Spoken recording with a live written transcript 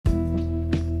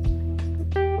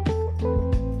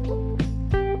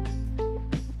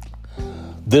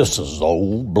This is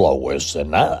Old Blois,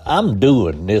 and I'm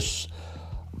doing this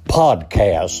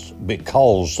podcast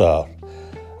because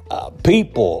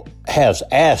people has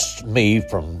asked me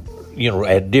from,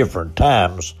 at different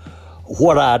times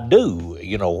what I do,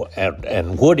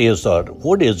 and what is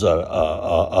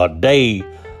a day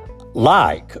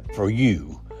like for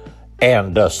you.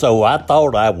 And so I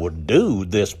thought I would do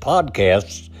this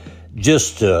podcast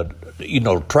just to,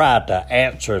 try to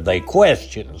answer their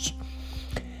questions.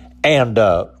 And,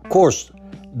 of course,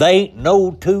 they ain't no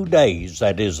 2 days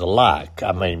that is alike.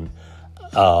 I mean,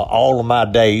 all of my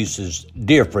days is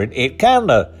different. It kind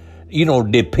of,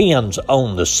 depends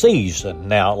on the season.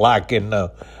 Now, like in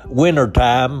the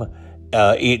wintertime,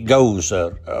 it goes,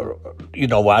 I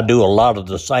do a lot of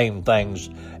the same things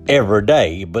every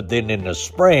day. But then in the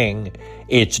spring,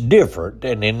 it's different.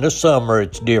 And in the summer,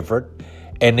 it's different.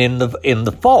 And in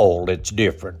the fall, it's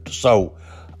different. So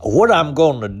what I'm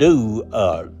going to do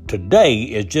today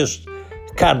is just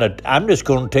I'm just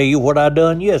going to tell you what I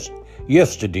done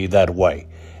yesterday that way.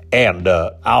 And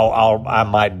I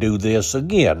might do this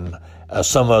again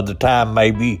some other time,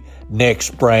 maybe next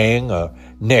spring or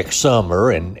next summer,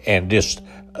 and just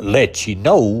let you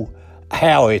know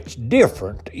how it's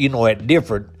different, at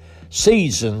different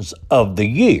seasons of the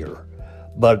year.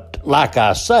 But like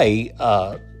I say,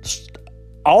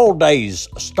 all days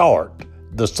start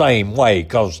the same way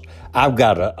because I've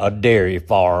got a dairy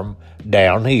farm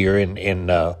down here in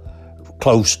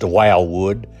close to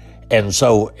Wildwood, and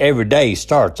so every day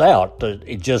starts out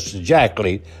just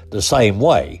exactly the same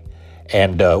way.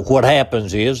 And what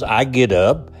happens is I get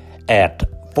up at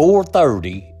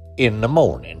 4:30 in the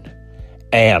morning,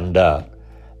 and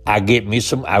I get me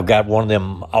some. I've got one of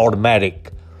them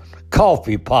automatic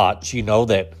coffee pots,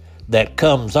 that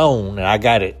comes on, and I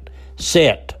got it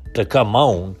set to come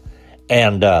on.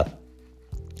 And I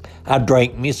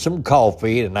drank me some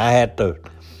coffee, and I had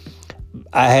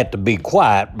to be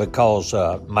quiet because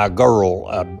my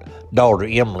daughter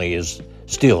Emily is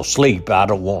still asleep. I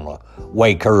don't want to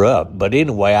wake her up. But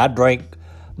anyway, I drank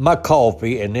my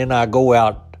coffee, and then I go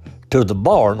out to the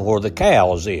barn where the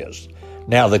cows is.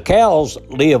 Now, the cows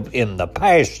live in the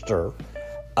pasture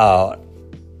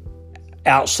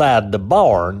outside the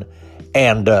barn,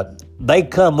 and they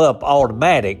come up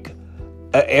automatic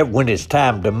when it's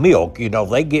time to milk.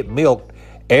 They get milked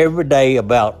every day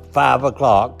about 5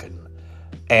 o'clock,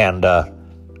 and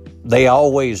they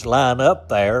always line up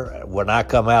there. When I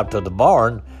come out to the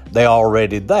barn, they're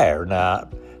already there. Now,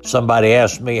 somebody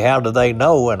asked me, how do they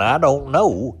know? And I don't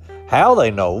know how they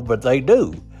know, but they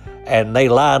do. And they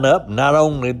line up. Not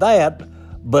only that,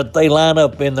 but they line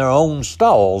up in their own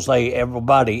stalls.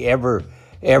 Every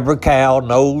cow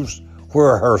knows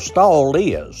where her stall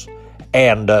is.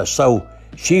 And so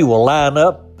she will line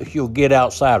up. She'll get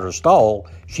outside her stall.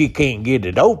 She can't get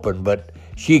it open, but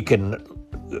she can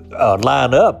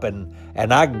line up, and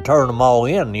I can turn them all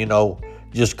in,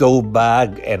 just go by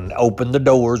and open the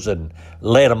doors and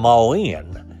let them all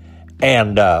in.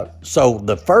 And so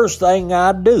the first thing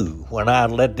I do when I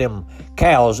let them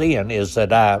cows in is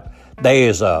that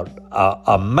there's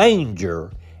a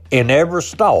manger in every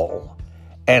stall.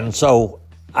 And so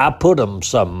I put them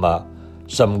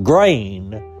some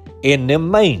grain in them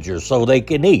mangers so they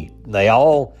can eat. They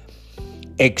all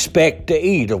expect to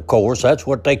eat, of course. That's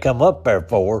what they come up there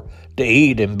for, to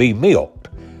eat and be milked.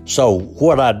 So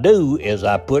what I do is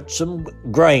I put some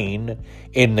grain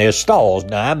in their stalls.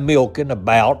 Now, I'm milking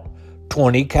about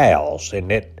 20 cows,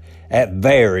 and it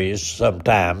varies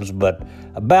sometimes, but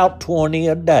about 20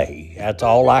 a day. That's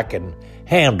all I can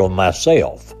handle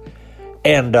myself.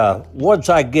 And once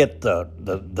I get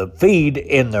the feed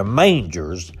in their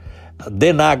mangers,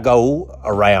 then I go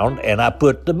around and I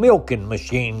put the milking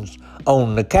machines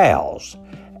on the cows.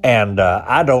 And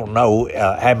I don't know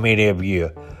how many of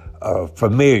you are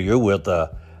familiar with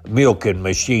a milking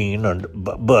machine,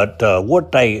 but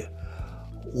what they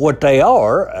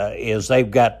are is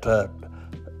they've got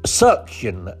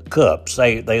suction cups.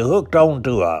 They hooked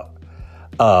onto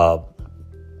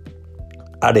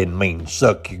I didn't mean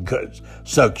suction cups.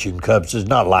 Suction cups is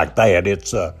not like that. It's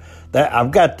that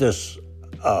I've got this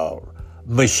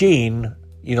machine.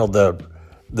 The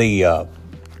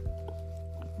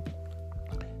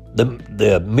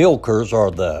milkers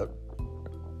or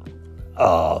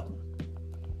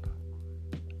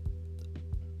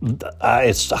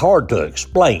it's hard to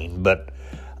explain, but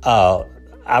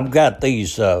I've got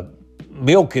these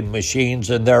milking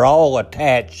machines, and they're all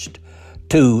attached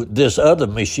to this other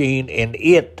machine, and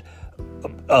it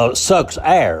sucks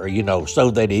air, so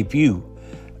that if you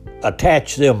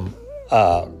attach them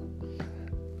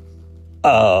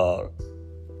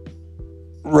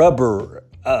rubber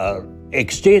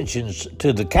extensions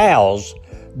to the cows,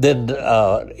 then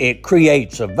it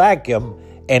creates a vacuum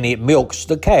and it milks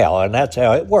the cow, and that's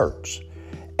how it works.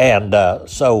 And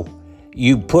so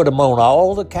you put them on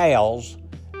all the cows,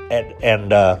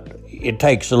 and it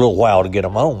takes a little while to get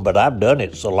them on, but I've done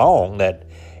it so long that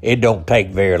it don't take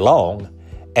very long.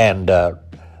 And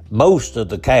most of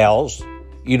the cows,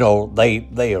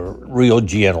 they are real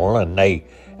gentle and they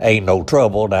ain't no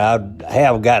trouble. Now, I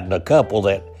have gotten a couple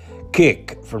that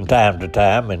kick from time to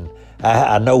time, and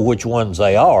I know which ones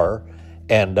they are,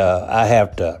 and I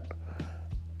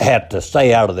have to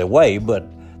stay out of their way, but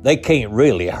they can't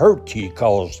really hurt you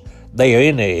because they are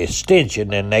in the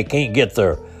extension and they can't get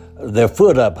their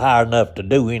foot up high enough to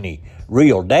do any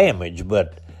real damage,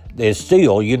 but there's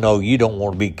still, you don't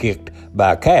want to be kicked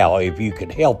by a cow if you can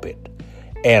help it.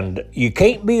 And you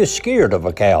can't be scared of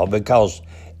a cow, because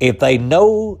if they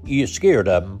know you're scared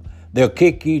of them, they'll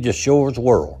kick you just sure as the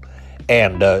world.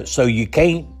 And so you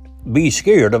can't be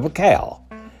scared of a cow.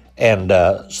 And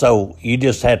so you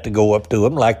just have to go up to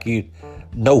them like you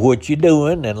know what you're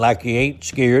doing and like you ain't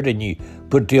scared, and you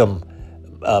put them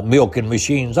milking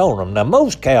machines on them. Now,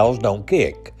 most cows don't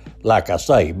kick, like I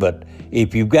say, but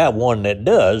if you've got one that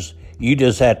does, you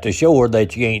just have to show her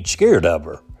that you ain't scared of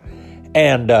her.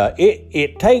 And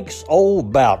it takes,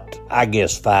 about, I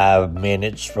guess, 5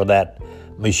 minutes for that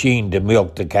machine to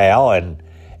milk the cow. And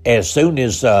as soon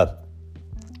as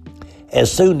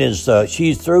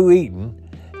she's through eating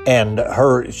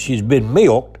and she's been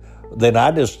milked, then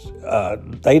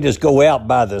they just go out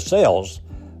by themselves.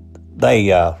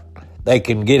 They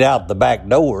can get out the back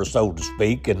door, so to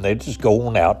speak, and they just go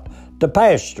on out to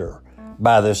pasture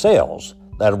by themselves.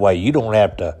 That way, you don't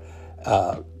have to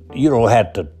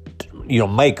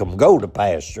make them go to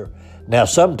pasture. Now,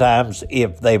 sometimes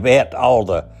if they've ate all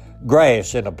the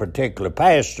grass in a particular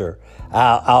pasture,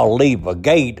 I'll leave a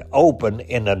gate open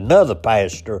in another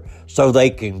pasture so they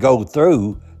can go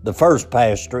through the first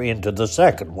pasture into the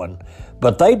second one.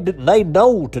 But they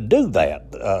know to do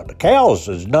that. The cows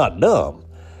is not dumb.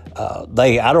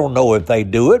 I don't know if they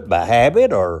do it by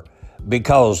habit or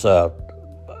because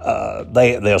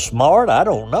they're smart. I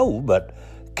don't know, but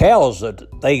cows,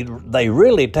 they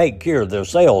really take care of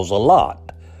themselves a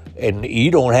lot, and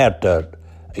you don't have to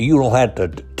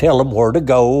tell them where to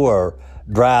go or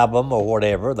drive them or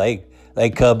whatever. They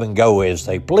come and go as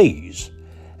they please.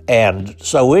 And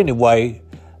so anyway,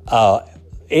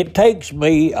 it takes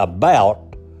me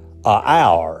about an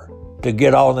hour to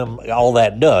get all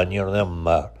that done. Them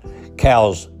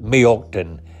cows milked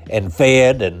and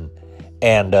fed, and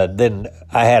then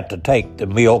I have to take the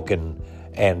milk and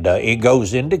it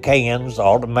goes into cans,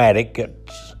 automatic.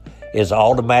 It's an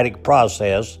automatic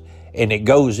process, and it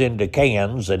goes into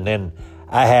cans, and then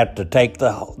I have to take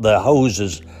the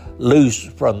hoses loose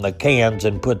from the cans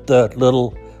and put the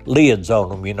little lids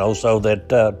on them, so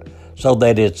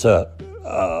that it's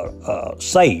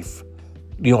safe,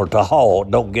 to haul,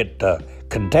 don't get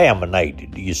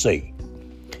contaminated, you see.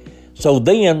 So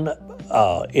then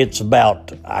it's about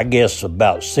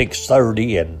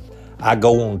 6:30, and I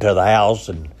go on to the house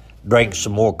and drink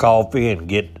some more coffee and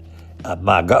get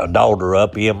my daughter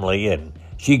up, Emily, and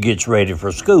she gets ready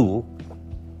for school.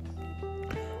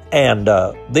 And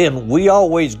then we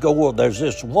always go, there's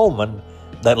this woman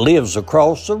that lives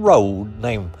across the road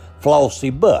named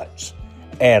Flossie Butts,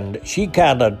 and she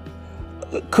kind of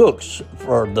cooks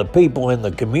for the people in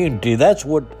the community. That's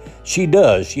what she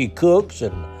does. She cooks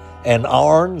and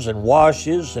irons and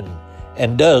washes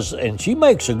and does, and she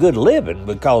makes a good living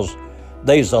because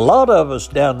there's a lot of us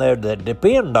down there that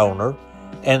depend on her.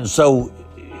 And so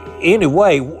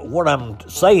anyway, what I'm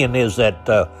saying is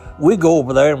that we go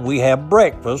over there and we have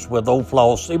breakfast with old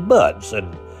Flossie Butts,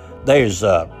 and there's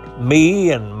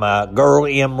me and my girl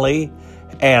Emily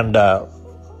and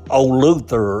old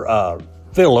Luther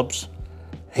Phillips.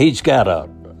 He's got a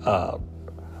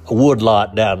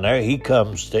woodlot down there. He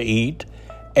comes to eat,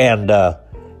 and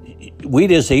we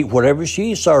just eat whatever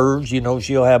she serves.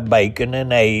 She'll have bacon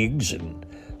and eggs and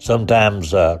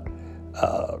sometimes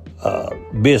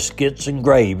biscuits and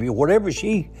gravy. Whatever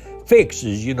she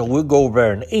fixes, we'll go over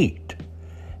there and eat.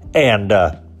 And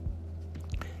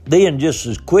then just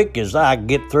as quick as I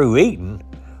get through eating,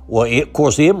 of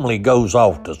course, Emily goes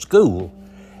off to school,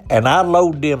 and I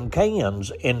load them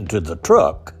cans into the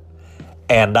truck,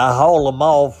 and I haul them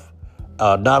off,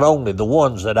 not only the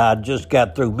ones that I just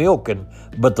got through milking,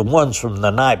 but the ones from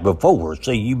the night before.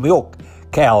 See, you milk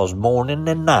cows morning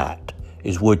and night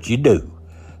is what you do.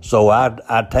 So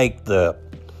I take the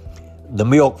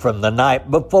milk from the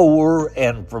night before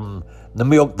and from the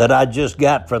milk that I just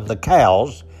got from the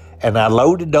cows, and I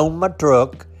load it on my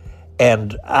truck,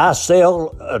 And I sell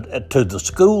to the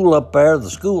school up there. The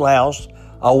schoolhouse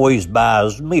always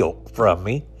buys milk from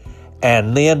me.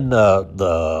 And then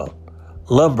the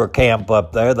lumber camp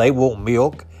up there, they want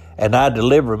milk, and I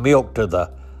deliver milk to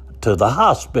the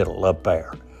hospital up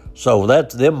there. So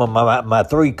that's them are my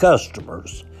three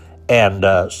customers. And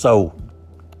so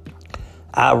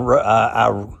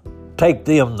I take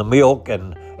them the milk,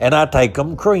 and I take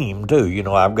them cream too. You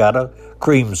know, I've got a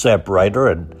cream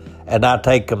separator, and I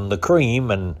take them the cream,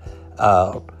 and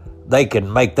they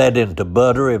can make that into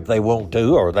butter if they want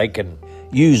to, or they can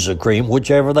use the cream,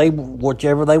 whichever they want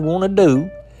to do.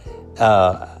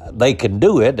 They can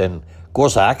do it, and of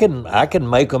course I can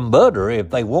make them butter if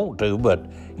they want to, but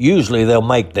usually they'll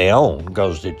make their own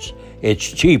because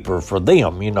it's cheaper for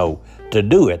them, you know, to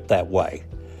do it that way.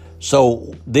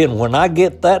 So then when I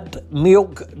get that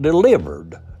milk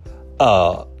delivered,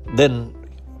 then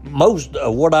most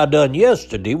of what I done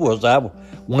yesterday was I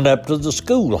went up to the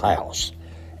schoolhouse,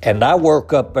 and I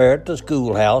work up there at the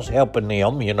schoolhouse helping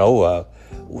them, you know.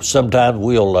 Sometimes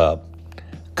we'll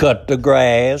cut the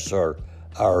grass or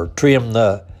trim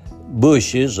the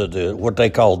bushes or what they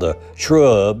call the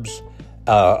shrubs,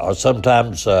 or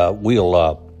sometimes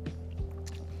we'll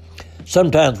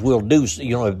do,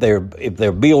 you know, if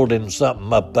they're building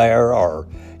something up there or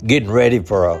getting ready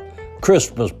for a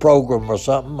Christmas program or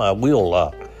something,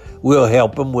 we'll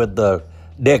help them with the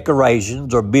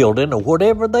decorations or building or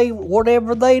whatever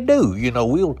they do. You know,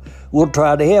 we'll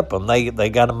try to help them. They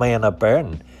got a man up there,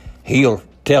 and he'll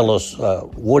tell us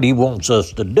what he wants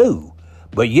us to do.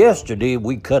 But yesterday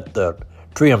we trimmed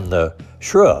the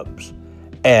shrubs,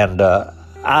 and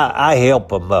I help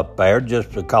them up there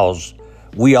just because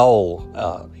we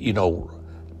all, you know,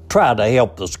 try to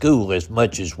help the school as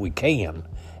much as we can.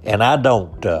 And I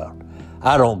don't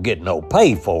get no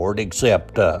pay for it,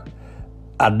 except I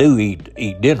do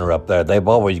eat dinner up there. They've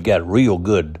always got real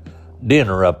good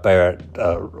dinner up there.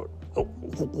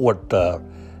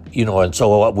 You know, and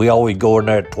so we always go in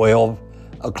there at 12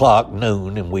 o'clock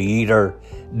noon, and we eat our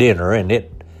dinner, and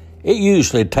it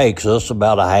usually takes us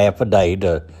about a half a day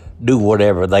to do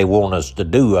whatever they want us to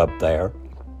do up there.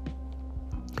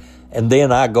 And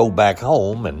then I go back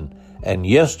home, and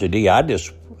yesterday I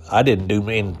didn't do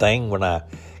anything when I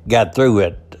got through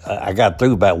it. I got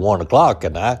through about 1 o'clock,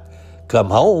 and I come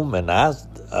home, and I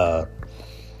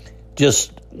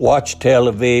just watch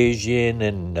television,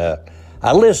 and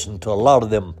I listen to a lot of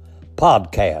them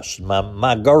podcasts.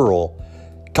 My girl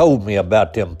told me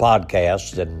about them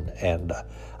podcasts, and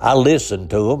I listen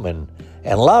to them, and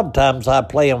a lot of times I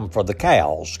play them for the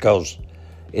cows because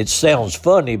it sounds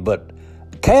funny, but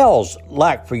cows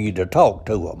like for you to talk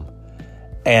to them,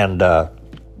 and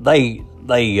they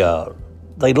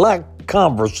like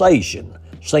conversation,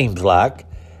 seems like,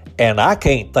 and I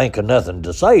can't think of nothing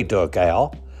to say to a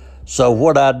cow. So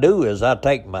what I do is I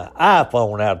take my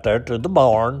iPhone out there to the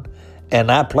barn,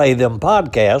 and I play them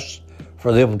podcasts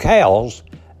for them cows,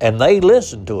 and they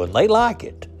listen to it. They like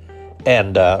it,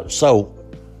 and so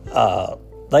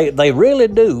they really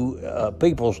do.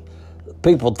 People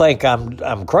think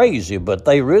I'm crazy, but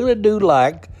they really do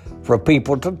like for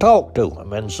people to talk to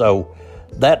them, and so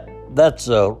that's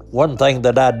one thing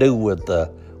that I do with the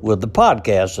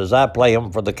podcast is I play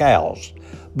them for the cows.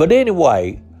 But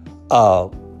anyway,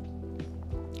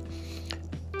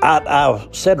 I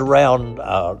sit around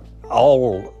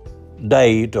all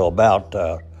day till about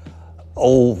 5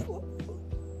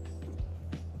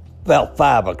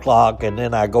 o'clock, and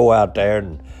then I go out there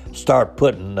and start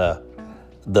putting the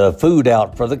food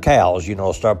out for the cows. You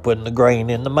know, start putting the grain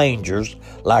in the mangers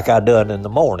like I done in the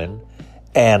morning,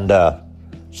 and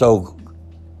so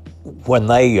when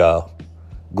they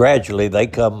gradually they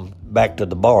come back to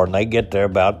the barn, they get there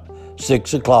about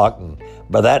 6 o'clock, and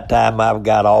by that time I've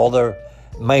got all their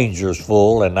mangers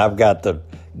full, and I've got the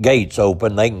gates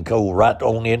open. They can go right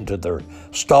on into their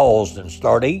stalls and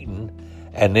start eating,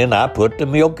 and then I put the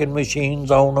milking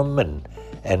machines on them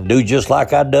and do just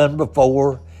like I done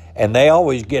before. And they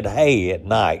always get hay at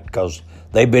night because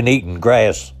they've been eating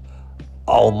grass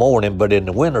all morning, but in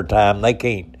the wintertime they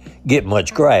can't get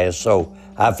much grass, so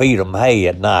I feed them hay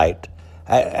at night.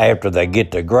 After they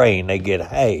get their grain, they get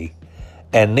hay,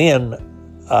 and then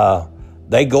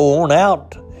they go on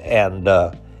out, and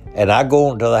I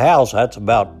go into the house. That's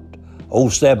about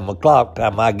 7 o'clock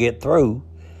time I get through,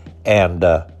 and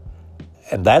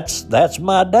that's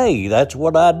my day. That's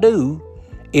what I do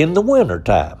in the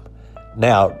wintertime.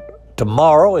 Now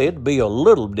tomorrow it'd be a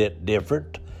little bit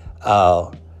different.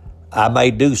 I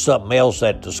may do something else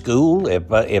at the school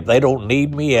if they don't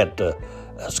need me at the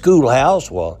schoolhouse.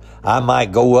 Well, I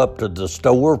might go up to the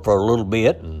store for a little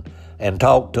bit and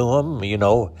talk to them,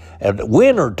 And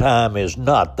winter time is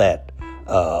not that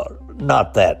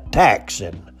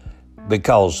taxing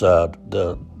because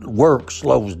the work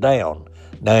slows down.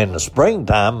 Now in the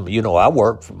springtime, I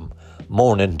work from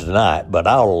morning to night, but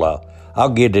I'll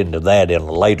get into that in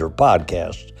a later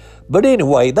podcast. But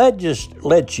anyway, that just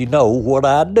lets you know what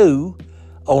I do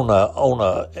in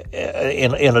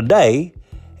a day,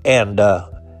 and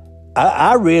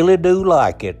I really do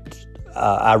like it.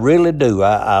 I really do.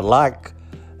 I like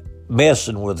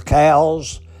messing with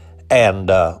cows, and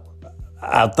I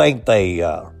think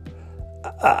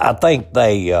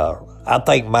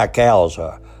my cows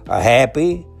are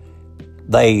happy.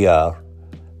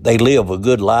 They live a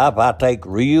good life. I take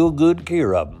real good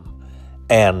care of them,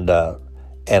 and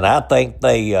I think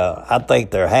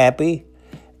they're happy,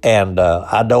 and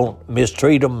I don't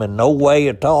mistreat them in no way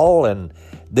at all. And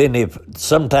then if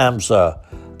sometimes a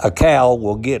cow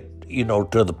will get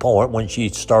to the point when she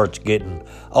starts getting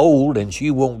old and she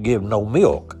won't give no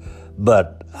milk,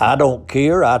 but I don't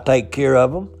care. I take care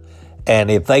of them,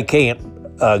 and if they can't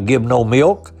give no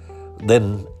milk,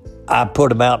 then I put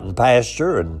them out in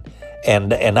pasture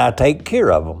and I take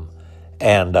care of them.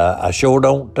 And I sure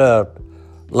don't. A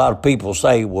lot of people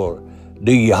say, "Well,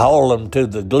 do you haul them to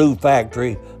the glue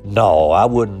factory?" No, I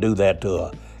wouldn't do that to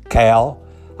a cow.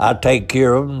 I take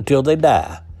care of them until they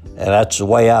die, and that's the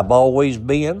way I've always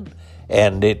been.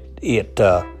 And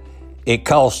it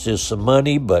costs us some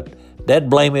money, but that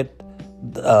blame it.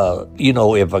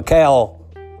 If a cow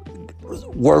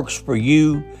works for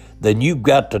you, then you've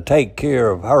got to take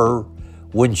care of her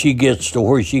when she gets to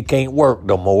where she can't work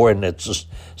no more. And it's the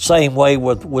same way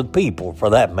with people, for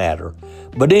that matter.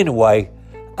 But anyway,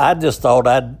 I just thought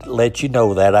I'd let you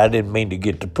know that. I didn't mean to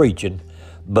get to preaching,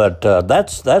 but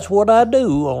that's what I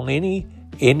do on any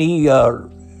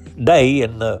day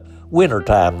in the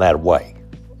wintertime that way.